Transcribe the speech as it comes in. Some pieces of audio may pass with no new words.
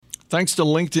Thanks to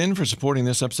LinkedIn for supporting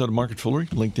this episode of Market Foolery.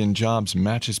 LinkedIn Jobs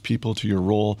matches people to your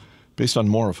role based on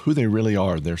more of who they really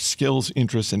are, their skills,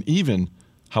 interests, and even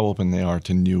how open they are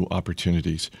to new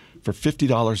opportunities. For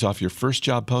 $50 off your first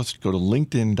job post, go to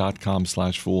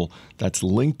linkedin.com/fool. That's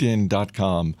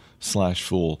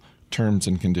linkedin.com/fool. Terms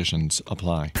and conditions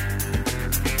apply.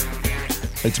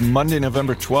 It's Monday,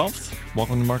 November 12th.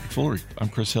 Welcome to Market Foolery. I'm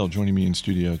Chris Hill. Joining me in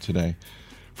studio today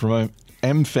from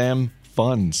MFAM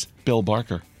Funds, Bill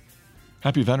Barker.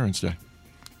 Happy Veterans Day.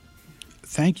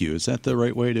 Thank you. Is that the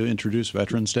right way to introduce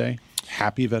Veterans Day?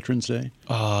 Happy Veterans Day?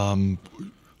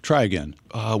 Try again.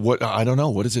 What? I don't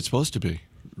know. What is it supposed to be?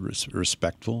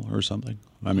 Respectful or something?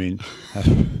 I mean,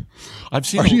 I've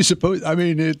seen. Are you supposed? I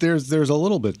mean, there's a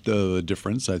little bit of a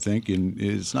difference, I think, and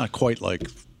it's not quite like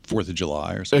 4th of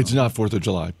July or something. It's not 4th of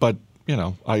July, but you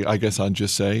know, I guess I'll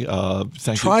just say thank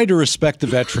you. Try to respect the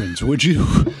veterans, would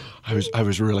you? I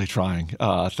was really trying.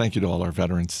 Thank you to all our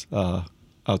veterans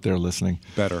out there listening.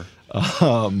 Better.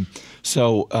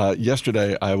 So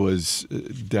yesterday I was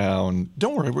down.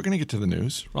 Don't worry, we're going to get to the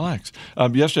news. Relax.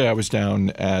 Yesterday I was down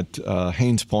at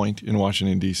Haines Point in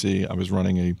Washington, D.C. I was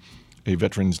running a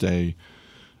Veterans Day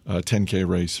 10K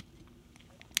race.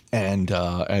 And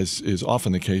as is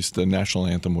often the case, the national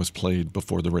anthem was played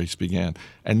before the race began.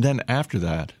 And then after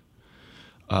that,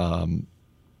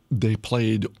 they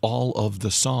played all of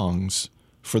the songs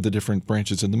for the different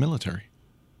branches in the military.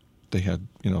 They had,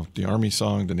 the Army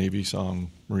song, the Navy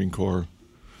song, Marine Corps,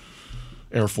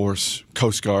 Air Force,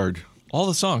 Coast Guard, all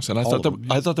the songs. And I thought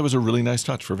that was a really nice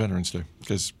touch for Veterans Day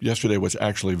because yesterday was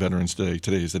actually Veterans Day.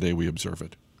 Today is the day we observe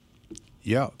it.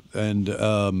 Yeah, and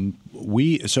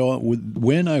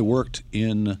when I worked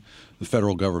in the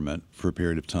federal government for a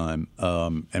period of time,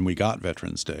 and we got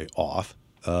Veterans Day off,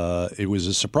 it was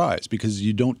a surprise because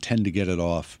you don't tend to get it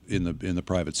off in the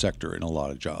private sector in a lot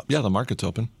of jobs. Yeah, the market's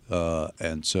open,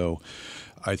 and so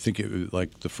I think it was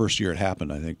like the first year it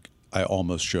happened. I think I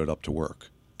almost showed up to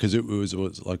work because it was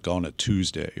like on a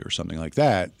Tuesday or something like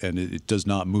that, and it does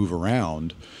not move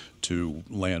around to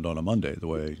land on a Monday the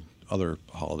way other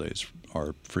holidays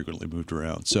are frequently moved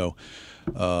around. So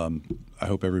I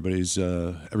hope everybody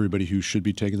who should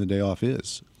be taking the day off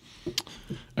is.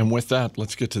 And with that,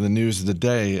 let's get to the news of the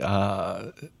day.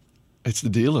 It's the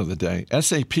deal of the day.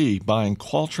 SAP buying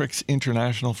Qualtrics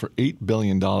International for $8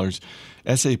 billion.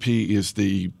 SAP is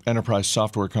the enterprise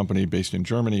software company based in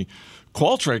Germany.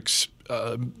 Qualtrics,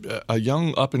 a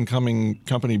young up-and-coming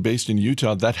company based in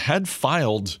Utah that had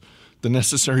filed the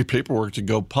necessary paperwork to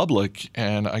go public.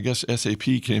 And I guess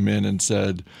SAP came in and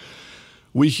said,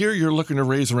 we hear you're looking to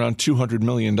raise around $200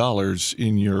 million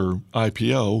in your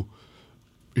IPO.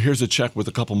 Here's a check with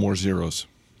a couple more zeros.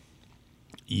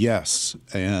 Yes.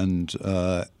 And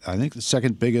I think the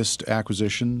second biggest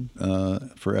acquisition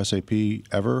for SAP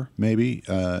ever, maybe,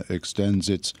 extends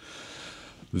its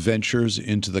ventures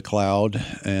into the cloud,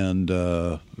 and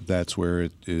that's where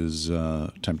it is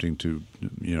attempting to,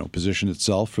 position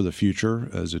itself for the future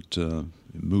as it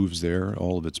moves there.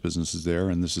 All of its business is there,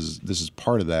 and this is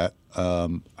part of that. I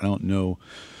don't know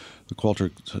the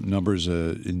Qualtrics numbers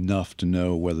enough to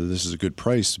know whether this is a good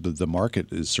price, but the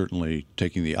market is certainly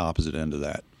taking the opposite end of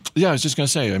that. Yeah, I was just going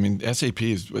to say, I mean, SAP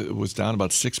was down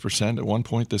about 6% at one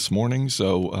point this morning,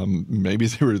 so maybe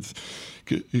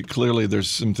clearly there's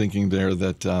some thinking there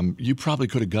that you probably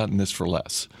could have gotten this for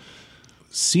less.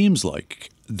 Seems like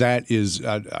that is,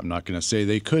 I'm not going to say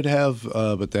they could have,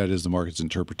 but that is the market's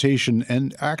interpretation,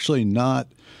 and actually not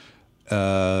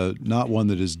one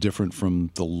that is different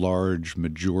from the large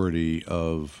majority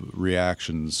of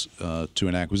reactions to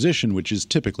an acquisition, which is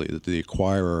typically that the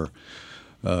acquirer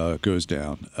goes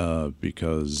down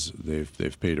because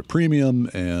they've paid a premium,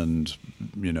 and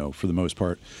for the most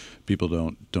part, people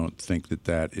don't think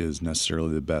that is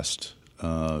necessarily the best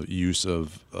use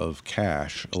of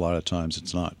cash. A lot of times,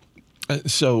 it's not.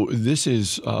 So this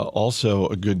is also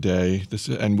a good day,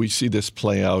 and we see this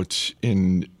play out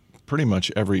in pretty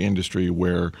much every industry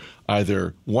where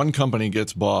either one company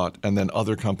gets bought and then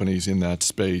other companies in that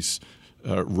space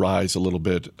rise a little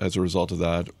bit as a result of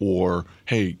that, or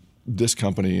hey, this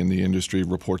company in the industry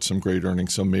reports some great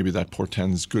earnings, so maybe that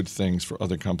portends good things for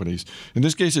other companies. In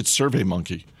this case, it's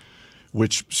SurveyMonkey,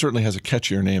 which certainly has a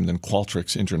catchier name than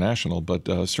Qualtrics International, but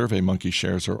SurveyMonkey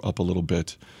shares are up a little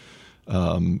bit.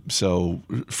 So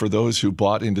for those who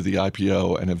bought into the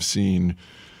IPO and have seen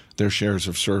their shares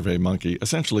of SurveyMonkey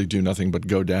essentially do nothing but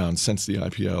go down since the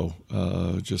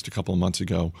IPO just a couple of months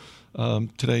ago,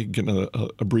 today getting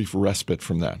a brief respite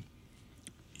from that.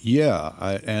 Yeah,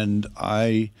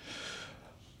 I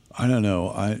don't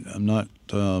know. I'm not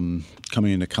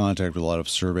coming into contact with a lot of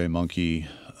SurveyMonkey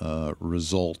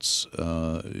results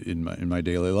in my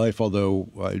daily life. Although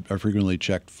I frequently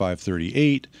checked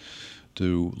 538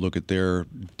 to look at their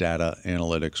data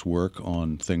analytics work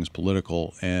on things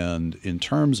political, and in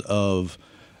terms of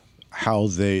how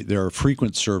there are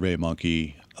frequent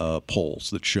SurveyMonkey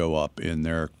polls that show up in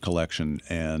their collection,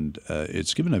 and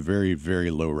it's given a very,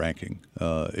 very low ranking.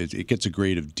 It gets a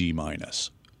grade of D-.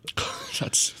 That's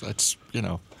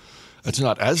it's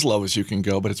not as low as you can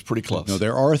go, but it's pretty close. No,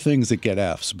 there are things that get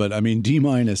Fs, but I mean D-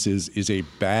 is a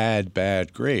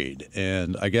bad grade,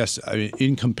 and I guess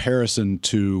in comparison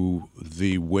to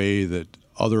the way that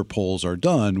other polls are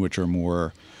done, which are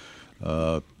more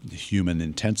human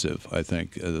intensive, I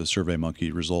think the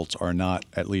SurveyMonkey results are not,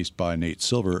 at least by Nate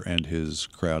Silver and his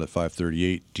crowd at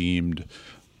 538, deemed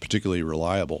particularly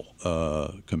reliable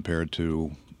compared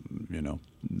to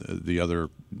the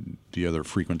other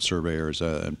frequent surveyors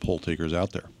and poll takers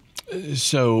out there.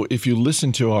 So if you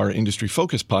listen to our Industry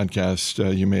Focus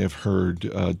podcast, you may have heard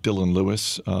Dylan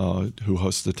Lewis, who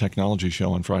hosts the Technology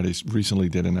Show on Fridays, recently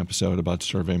did an episode about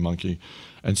SurveyMonkey.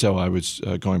 And so I was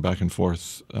going back and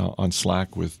forth on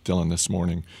Slack with Dylan this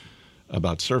morning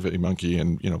about SurveyMonkey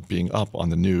and being up on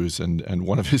the news. And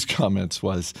one of his comments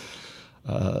was,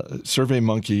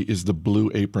 SurveyMonkey is the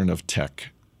Blue Apron of tech.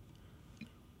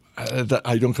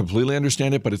 I don't completely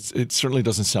understand it, but it certainly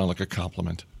doesn't sound like a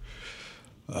compliment.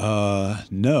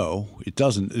 No, it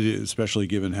doesn't, especially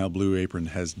given how Blue Apron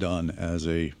has done as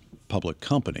a public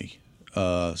company.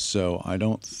 So I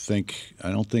don't think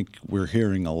we're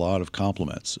hearing a lot of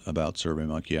compliments about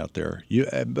SurveyMonkey out there.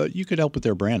 But you could help with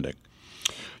their branding.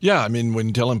 Yeah, I mean,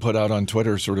 when Dylan put out on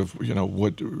Twitter sort of,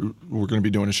 what we're going to be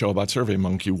doing a show about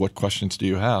SurveyMonkey, what questions do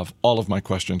you have? All of my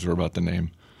questions were about the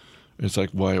name. It's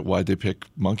like, why'd they pick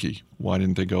monkey? Why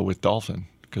didn't they go with dolphin?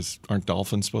 Because aren't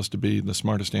dolphins supposed to be the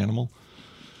smartest animal?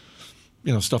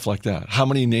 Stuff like that. How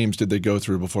many names did they go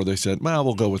through before they said, well,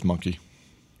 we'll go with monkey?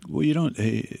 Well, you don't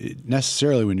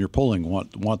necessarily, when you're polling,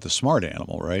 want the smart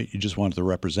animal, right? You just want the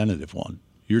representative one.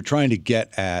 You're trying to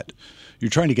get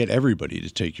everybody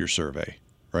to take your survey,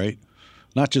 right?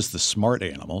 Not just the smart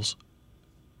animals.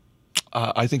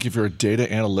 I think if you're a data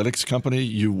analytics company,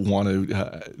 you want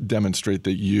to demonstrate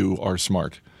that you are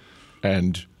smart.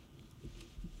 And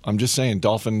I'm just saying,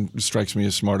 dolphin strikes me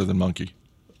as smarter than monkey.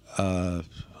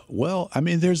 Well, I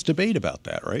mean, there's debate about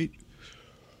that, right?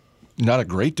 Not a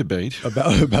great debate.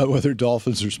 About whether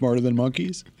dolphins are smarter than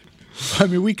monkeys? I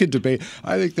mean, we could debate.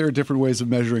 I think there are different ways of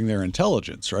measuring their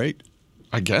intelligence, right?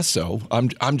 I guess so.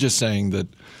 I'm just saying that,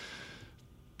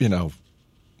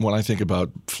 when I think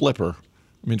about Flipper,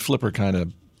 Flipper kind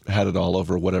of had it all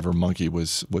over whatever monkey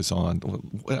was on.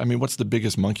 I mean, what's the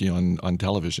biggest monkey on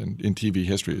television in TV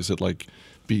history? Is it like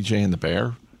BJ and the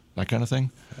Bear? That kind of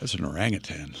thing? That's an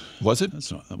orangutan. Was it? That's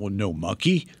not, no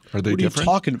monkey. Are they different?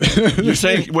 What are you talking about? You're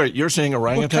saying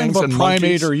orangutans what kind of a and primate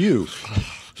monkeys? are you?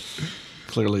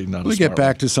 Clearly not. Let me get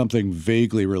back to something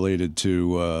vaguely related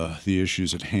to the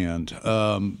issues at hand,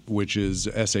 which is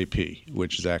SAP,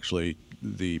 which is actually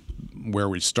where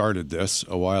we started this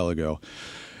a while ago.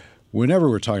 Whenever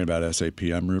we're talking about SAP,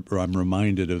 I'm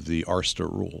reminded of the ARSTA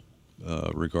rule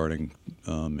regarding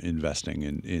investing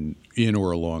in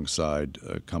or alongside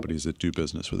companies that do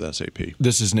business with SAP.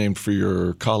 This is named for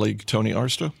your colleague Tony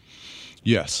Arsta?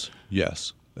 Yes.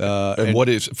 And what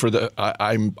is for the?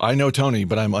 I know Tony,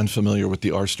 but I'm unfamiliar with the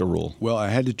ARSTA rule. Well, I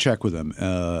had to check with him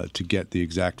to get the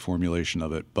exact formulation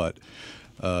of it, but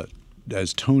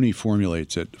as Tony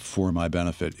formulates it for my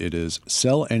benefit, it is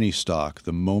sell any stock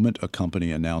the moment a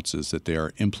company announces that they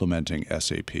are implementing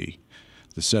SAP.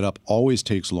 The setup always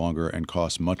takes longer and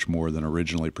costs much more than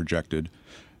originally projected.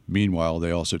 Meanwhile, they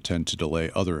also tend to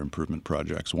delay other improvement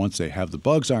projects. Once they have the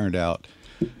bugs ironed out,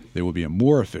 they will be a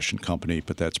more efficient company,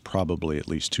 but that's probably at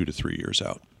least 2 to 3 years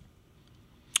out.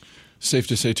 Safe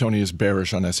to say Tony is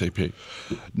bearish on SAP.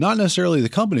 Not necessarily the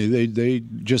company. They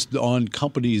just on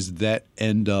companies that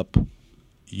end up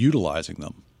utilizing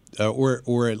them,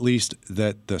 or at least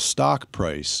that the stock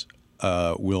price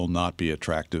will not be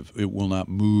attractive. It will not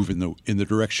move in the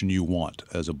direction you want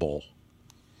as a bull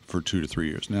for 2 to 3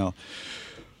 years. Now,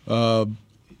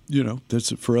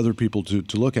 that's for other people to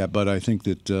look at. But I think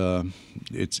that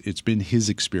it's been his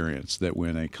experience that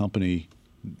when a company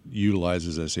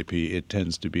utilizes SAP, it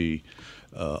tends to be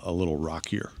a little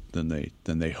rockier than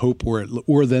they hope,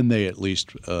 or than they at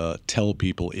least tell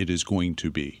people it is going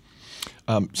to be.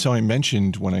 So I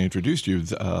mentioned when I introduced you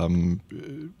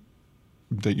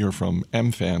that you're from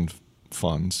MFAN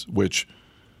Funds, which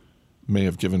may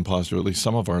have given pause to at least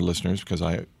some of our listeners, because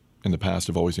I, in the past,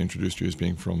 have always introduced you as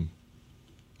being from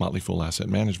Motley Fool Asset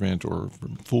Management or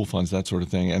Fool Funds, that sort of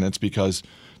thing. And it's because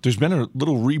there's been a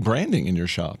little rebranding in your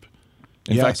shop.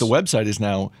 In Yes. fact, the website is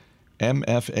now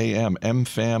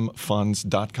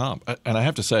mfamfunds.com. And I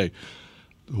have to say,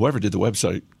 whoever did the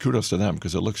website, kudos to them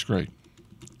because it looks great.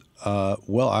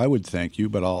 Well, I would thank you,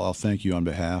 but I'll thank you on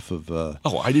behalf of.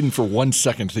 I didn't for 1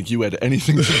 second think you had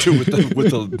anything to do with the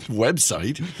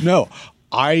website. No,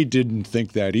 I didn't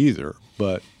think that either,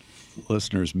 but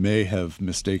listeners may have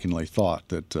mistakenly thought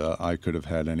that I could have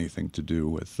had anything to do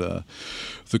with the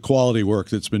quality work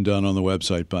that's been done on the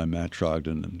website by Matt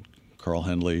Trogdon and Carl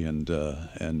Henley and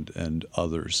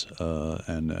others,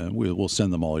 and we'll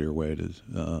send them all your way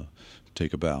to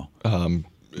take a bow.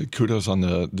 Kudos on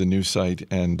the new site.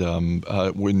 And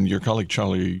when your colleague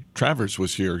Charlie Travers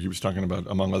was here, he was talking about,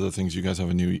 among other things, you guys have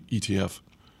a new ETF.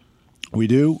 We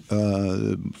do,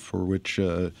 for which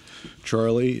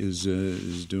Charlie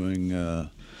is doing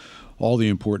all the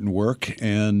important work,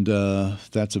 and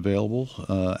that's available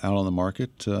out on the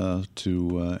market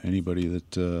to anybody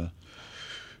that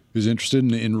is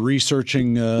interested in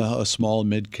researching a small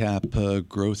mid-cap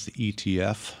growth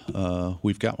ETF.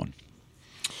 We've got one.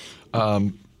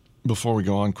 Before we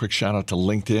go on, quick shout out to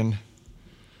LinkedIn.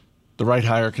 The right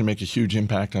hire can make a huge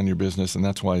impact on your business, and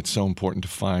that's why it's so important to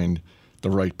find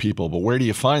the right people. But where do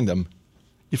you find them?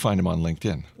 You find them on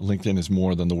LinkedIn. LinkedIn is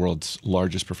more than the world's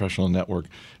largest professional network.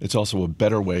 It's also a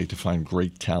better way to find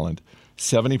great talent.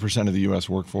 70% of the U.S.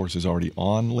 workforce is already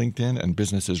on LinkedIn, and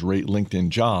businesses rate LinkedIn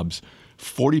jobs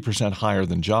 40% higher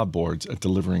than job boards at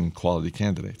delivering quality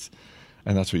candidates.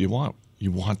 And that's what you want.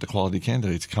 You want the quality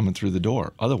candidates coming through the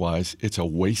door. Otherwise, it's a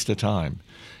waste of time.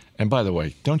 And by the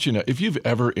way, don't you know, if you've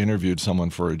ever interviewed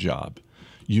someone for a job,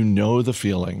 you know the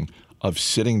feeling of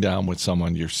sitting down with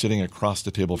someone, you're sitting across the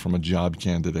table from a job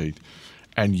candidate,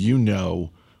 and you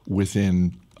know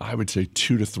within, I would say,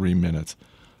 2 to 3 minutes,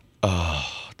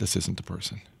 this isn't the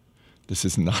person. This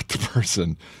is not the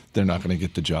person. They're not going to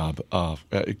get the job.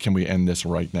 Can we end this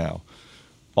right now?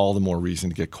 All the more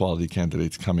reason to get quality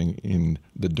candidates coming in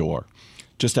the door.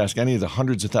 Just ask any of the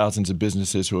hundreds of thousands of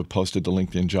businesses who have posted to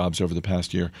LinkedIn Jobs over the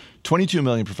past year. 22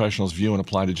 million professionals view and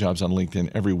apply to jobs on LinkedIn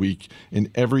every week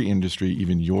in every industry,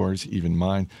 even yours, even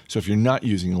mine. So if you're not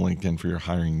using LinkedIn for your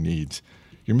hiring needs,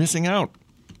 you're missing out.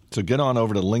 So get on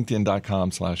over to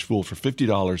linkedin.com/fool for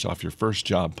 $50 off your first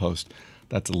job post.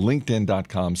 That's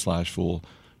linkedin.com/fool.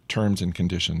 Terms and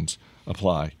conditions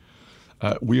apply.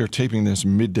 We are taping this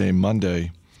midday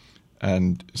Monday,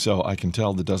 and so I can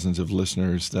tell the dozens of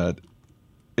listeners that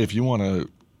if you want to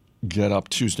get up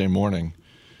Tuesday morning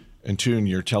and tune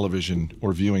your television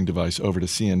or viewing device over to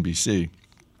CNBC,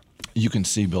 you can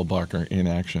see Bill Barker in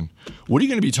action. What are you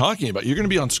going to be talking about? You're going to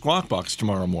be on Squawk Box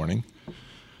tomorrow morning.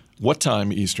 What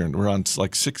time Eastern? We're on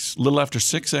like little after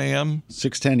 6 a.m.?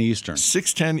 6:10 Eastern.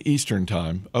 6:10 Eastern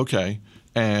time. Okay.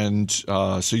 And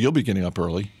so you'll be getting up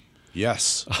early.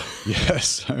 Yes.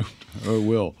 Yes, I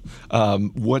will.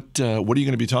 What are you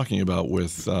going to be talking about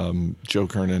with Joe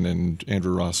Kernan and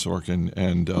Andrew Ross Sorkin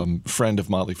and friend of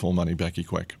Motley Fool Money, Becky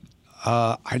Quick?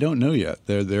 I don't know yet.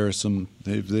 There are some.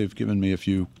 They've given me a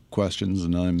few questions,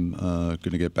 and I'm going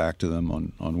to get back to them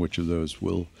on which of those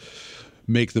will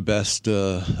make the best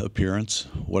appearance.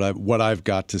 What I've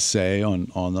got to say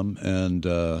on them, and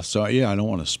so yeah, I don't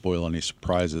want to spoil any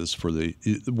surprises for the.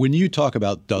 When you talk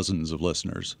about dozens of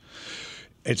listeners,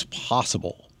 it's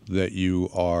possible that you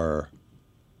are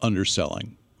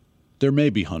underselling. There may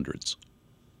be hundreds.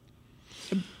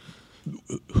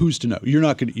 Who's to know? You're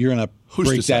not going to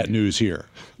break that news here.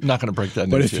 Not going to break that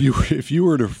news. But if you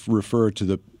were to refer to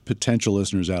the potential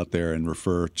listeners out there and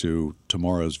refer to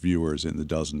tomorrow's viewers in the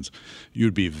dozens,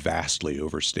 you'd be vastly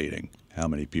overstating how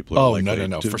many people are likely.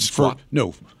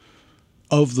 No.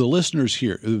 Of the listeners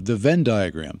here, the Venn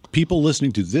diagram, people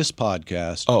listening to this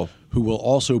podcast who will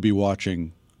also be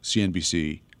watching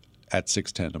CNBC at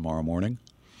 6:10 tomorrow morning.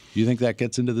 Do you think that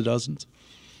gets into the dozens?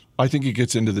 I think it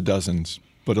gets into the dozens,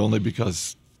 but only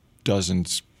because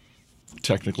dozens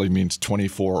technically means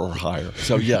 24 or higher.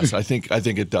 So yes, I think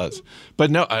it does.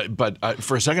 But no,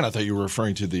 for a second I thought you were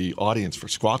referring to the audience for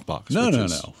Squawk Box. No.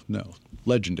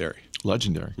 Legendary.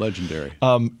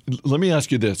 Let me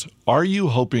ask you this. Are you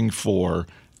hoping for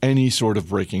any sort of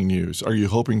breaking news? Are you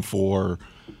hoping for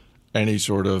any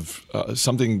sort of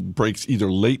something breaks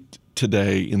either late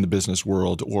today in the business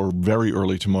world or very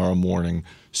early tomorrow morning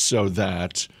so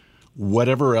that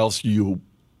whatever else you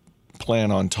plan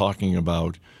on talking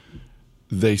about,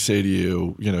 they say to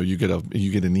you, you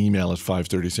get an email at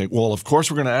 5:30 saying, well, of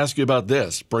course we're going to ask you about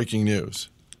this, breaking news?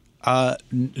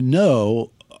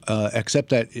 No, except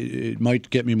that it might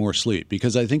get me more sleep,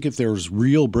 because I think if there's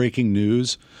real breaking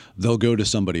news, they'll go to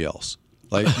somebody else.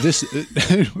 Like this,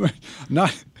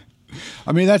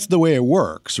 I mean, that's the way it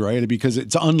works, right? Because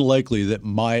it's unlikely that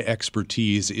my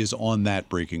expertise is on that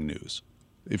breaking news.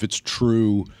 If it's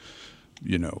true,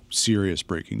 serious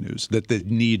breaking news that they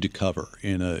need to cover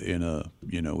in a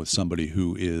with somebody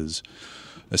who is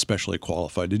especially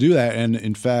qualified to do that. And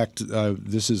in fact,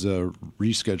 this is a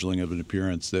rescheduling of an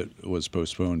appearance that was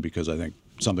postponed because I think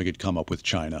something had come up with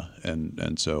China,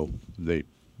 and so they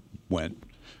went,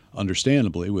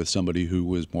 understandably, with somebody who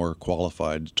was more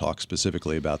qualified to talk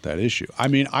specifically about that issue. I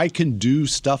mean, I can do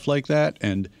stuff like that,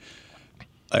 and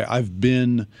I've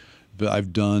done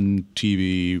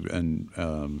TV and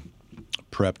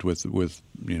prepped with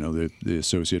the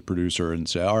associate producer and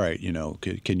say, all right,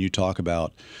 can you talk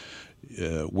about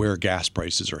where gas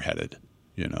prices are headed?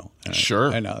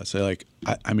 Sure. And I say,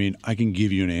 I mean, I can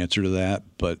give you an answer to that,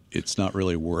 but it's not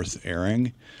really worth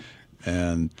airing.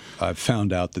 And I've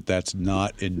found out that that's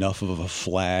not enough of a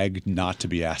flag not to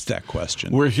be asked that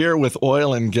question. We're here with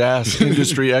oil and gas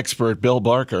industry expert Bill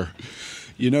Barker.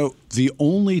 The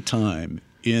only time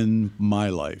in my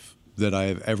life that I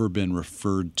have ever been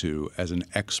referred to as an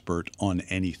expert on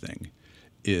anything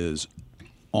is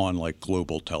on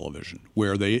global television,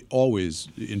 where they always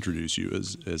introduce you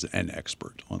as an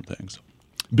expert on things.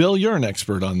 Bill, you're an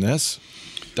expert on this. ...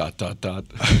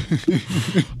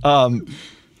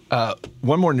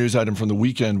 One more news item from the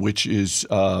weekend, which is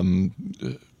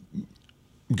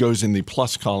goes in the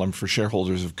plus column for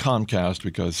shareholders of Comcast,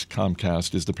 because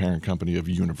Comcast is the parent company of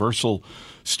Universal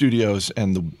Studios,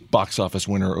 and the box office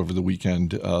winner over the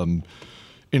weekend,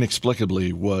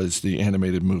 inexplicably, was the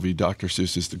animated movie Dr.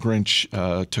 Seuss's The Grinch.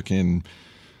 Took in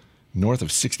north of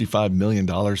 $65 million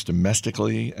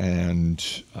domestically,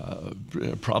 and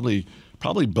probably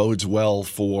bodes well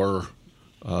for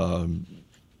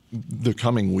the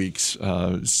coming weeks,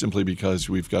 simply because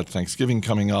we've got Thanksgiving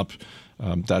coming up.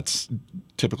 That's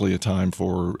typically a time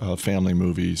for family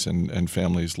movies and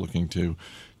families looking to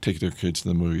take their kids to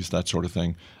the movies, that sort of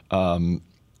thing.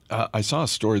 I saw a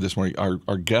story this morning.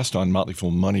 Our guest on Motley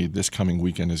Fool Money this coming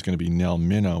weekend is going to be Nell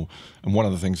Minow, and one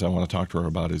of the things I want to talk to her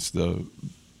about is the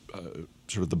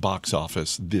sort of the box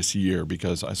office this year,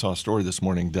 because I saw a story this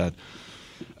morning that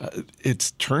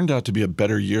it's turned out to be a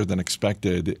better year than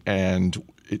expected, and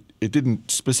it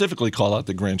didn't specifically call out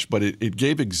The Grinch, but it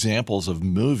gave examples of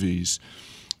movies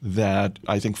that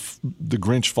I think The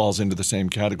Grinch falls into the same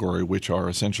category, which are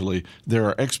essentially there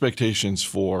are expectations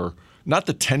for not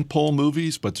the tentpole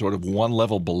movies, but sort of one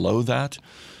level below that.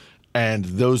 And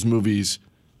those movies,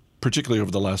 particularly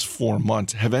over the last 4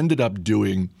 months, have ended up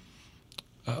doing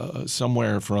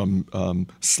somewhere from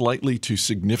slightly to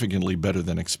significantly better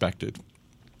than expected.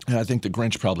 And I think The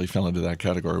Grinch probably fell into that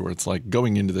category where it's like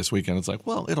going into this weekend, it's like,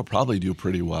 well, it'll probably do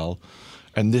pretty well.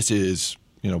 And this is,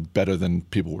 better than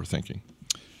people were thinking.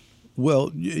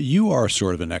 Well, you are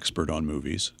sort of an expert on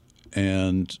movies.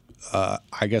 And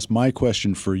I guess my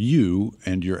question for you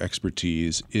and your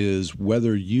expertise is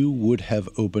whether you would have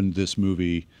opened this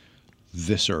movie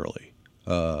this early.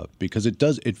 Because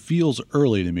it feels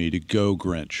early to me to go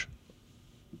Grinch.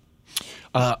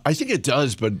 I think it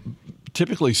does, but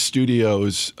typically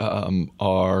studios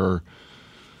are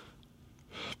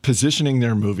positioning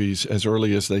their movies as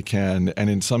early as they can, and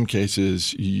in some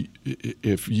cases,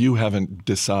 if you haven't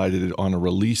decided on a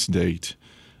release date,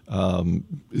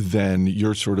 then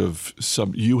you're sort of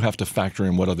you have to factor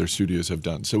in what other studios have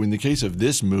done. So in the case of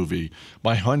this movie,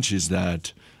 my hunch is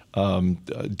that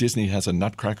Disney has a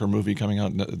Nutcracker movie coming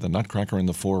out, The Nutcracker in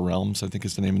the Four Realms, I think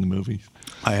is the name of the movie.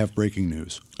 I have breaking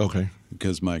news. Okay.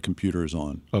 Because my computer is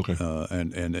on. Okay.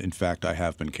 And in fact, I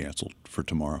have been canceled for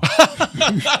tomorrow.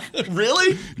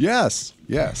 Really? Yes.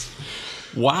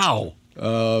 Wow.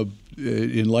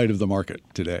 In light of the market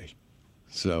today.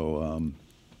 So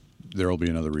there will be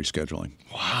another rescheduling.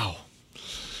 Wow.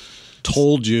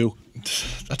 Told you.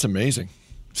 That's amazing.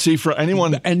 See, for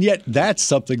anyone... And yet that's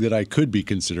something that I could be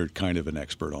considered kind of an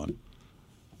expert on.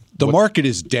 The market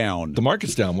is down. The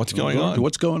market's down. What's going on?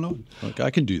 What's going on? Look,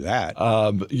 I can do that.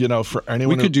 For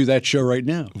anyone... We could do that show right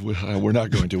now. We're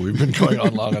not going to. We've been going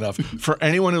on long enough. For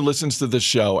anyone who listens to this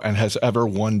show and has ever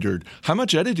wondered, how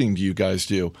much editing do you guys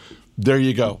do? There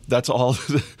you go. That's all.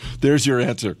 There's your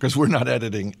answer, because we're not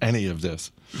editing any of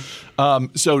this.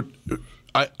 So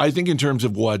I think in terms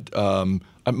of what...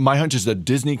 my hunch is that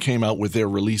Disney came out with their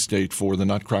release date for The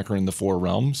Nutcracker in the Four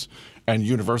Realms, and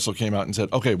Universal came out and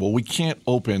said, okay, well, we can't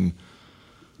open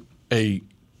a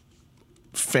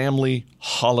family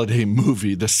holiday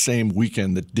movie the same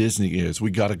weekend that Disney is.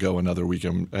 We got to go another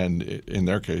weekend, and in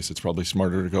their case, it's probably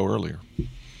smarter to go earlier.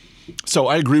 So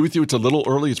I agree with you. It's a little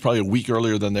early. It's probably a week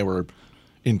earlier than they were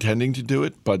intending to do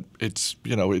it, but it's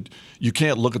you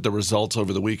can't look at the results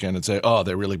over the weekend and say, oh,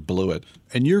 they really blew it.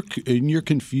 And you're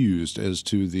confused as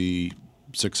to the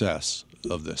success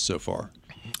of this so far.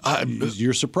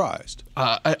 You're surprised.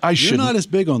 I should. You're not as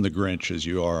big on the Grinch as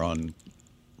you are on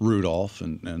Rudolph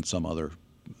and some other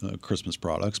Christmas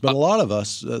products, but a lot of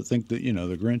us think that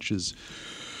the Grinch is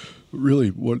really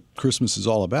what Christmas is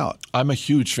all about. I'm a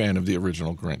huge fan of the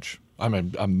original Grinch. I'm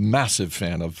a massive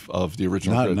fan of the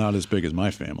original Grinch. Not as big as my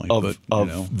family, but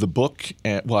the book.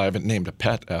 And, I haven't named a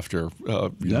pet after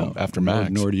after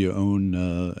Max. Nor do you own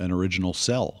an original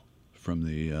cell from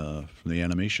the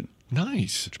animation.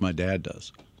 Nice, which my dad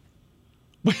does.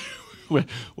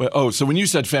 So when you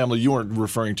said family, you weren't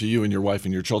referring to you and your wife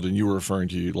and your children. You were referring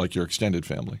to your extended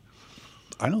family.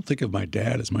 I don't think of my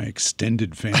dad as my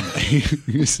extended family.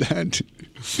 Is that?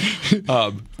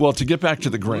 Well, to get back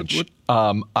to the Grinch,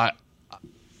 I'm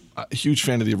a huge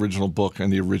fan of the original book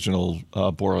and the original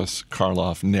Boris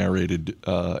Karloff narrated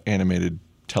animated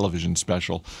television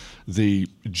special. The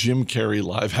Jim Carrey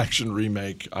live-action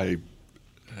remake, I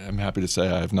am happy to say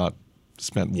I have not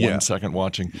spent 1 second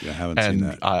watching. I haven't seen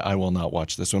that. I will not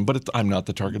watch this one, but I'm not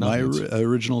the target audience. My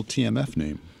original TMF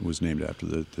name was named after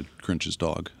the Grinch's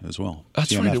dog as well.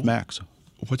 That's TMF right. Max.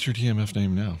 What's your TMF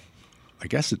name now? I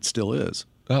guess it still is.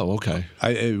 Oh, okay.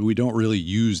 We don't really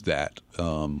use that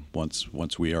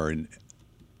once we are in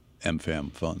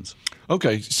MFAM funds.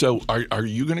 Okay, so are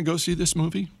you going to go see this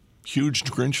movie? Huge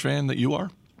Grinch fan that you are?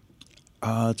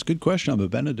 It's a good question. I'm a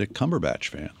Benedict Cumberbatch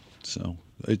fan, so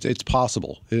it's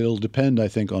possible. It'll depend, I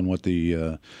think, on what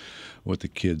the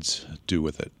kids do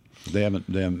with it. They haven't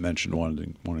mentioned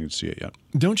wanting to see it yet.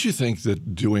 Don't you think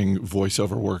that doing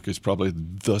voiceover work is probably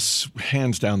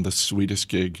hands down the sweetest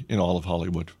gig in all of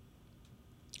Hollywood?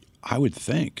 I would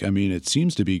think. I mean, it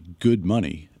seems to be good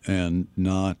money and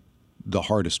not the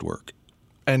hardest work.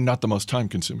 And not the most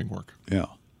time-consuming work. Yeah.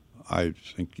 I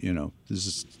think, this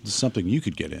is something you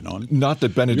could get in on. Not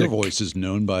that Benedict... Your voice is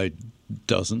known by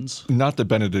dozens. Not that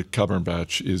Benedict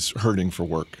Cumberbatch is hurting for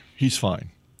work. He's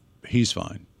fine. He's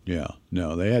fine, yeah.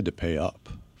 No, they had to pay up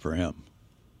for him.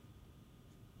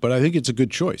 But I think it's a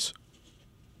good choice.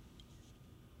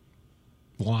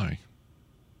 Why?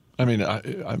 I mean,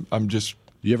 I'm just...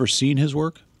 You ever seen his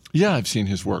work? Yeah, I've seen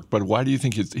his work. But why do you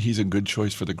think he's a good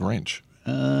choice for the Grinch?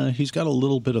 He's got a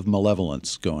little bit of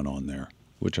malevolence going on there,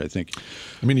 which I think...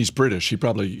 I mean, he's British. He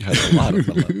probably has a lot of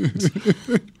malevolence.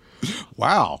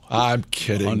 Wow. I'm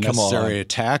kidding. Unnecessary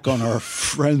attack on our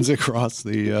friends across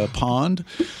the pond.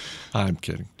 I'm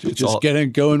kidding. Just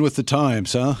going with the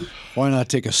times, huh? Why not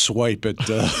take a swipe at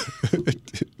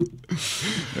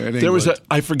There was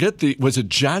I forget was it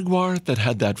Jaguar that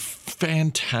had that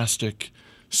fantastic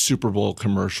Super Bowl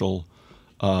commercial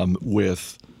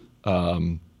with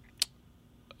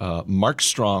Mark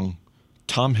Strong,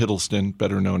 Tom Hiddleston,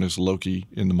 better known as Loki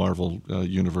in the Marvel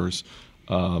universe,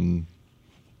 and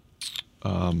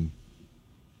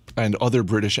other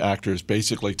British actors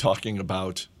basically talking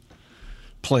about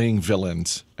playing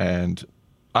villains. And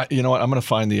you know what? I'm going to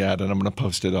find the ad and I'm going to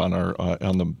post it on our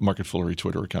on the Market Foolery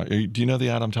Twitter account. Do you know the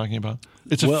ad I'm talking about?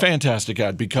 It's a fantastic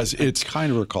ad because it's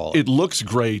kind of recall it. It looks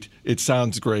great, it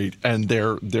sounds great, and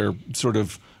they're sort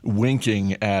of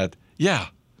winking at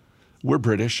we're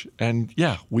British and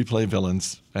we play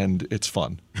villains and it's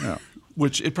fun. Yeah.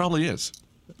 Which it probably is.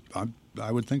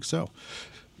 I would think so.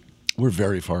 We're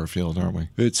very far afield, aren't we?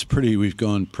 We've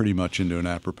gone pretty much into an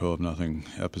apropos of nothing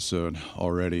episode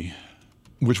already.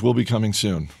 Which will be coming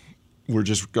soon. We're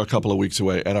just a couple of weeks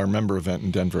away. At our member event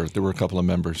in Denver, there were a couple of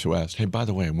members who asked, hey, by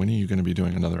the way, when are you going to be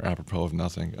doing another apropos of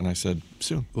nothing? And I said,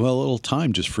 soon. Well, a little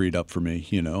time just freed up for me.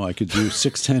 I could do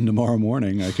 6:10 tomorrow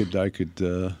morning. I could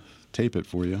tape it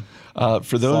for you.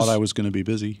 Thought I was going to be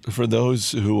busy. For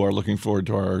those who are looking forward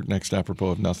to our next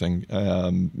apropos of nothing,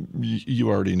 you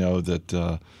already know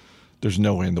that there's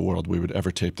no way in the world we would ever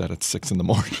tape that at 6 in the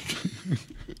morning.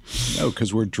 No,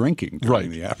 because we're drinking during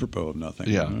the apropos of nothing.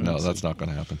 Yeah, no, that's not going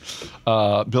to happen.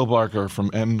 Bill Barker from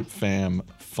MFAM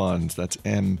Funds. That's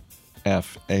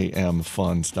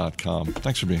MFAMfunds.com.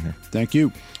 Thanks for being here. Thank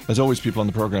you. As always, people on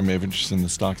the program may have interest in the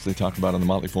stocks they talk about on the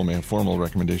Motley Fool may have formal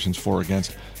recommendations for or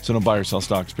against, so don't buy or sell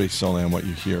stocks based solely on what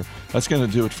you hear. That's going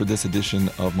to do it for this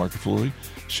edition of Market Foolery.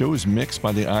 Show is mixed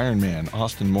by the Iron Man,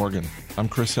 Austin Morgan. I'm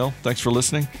Chris Hill. Thanks for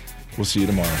listening. We'll see you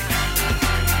tomorrow.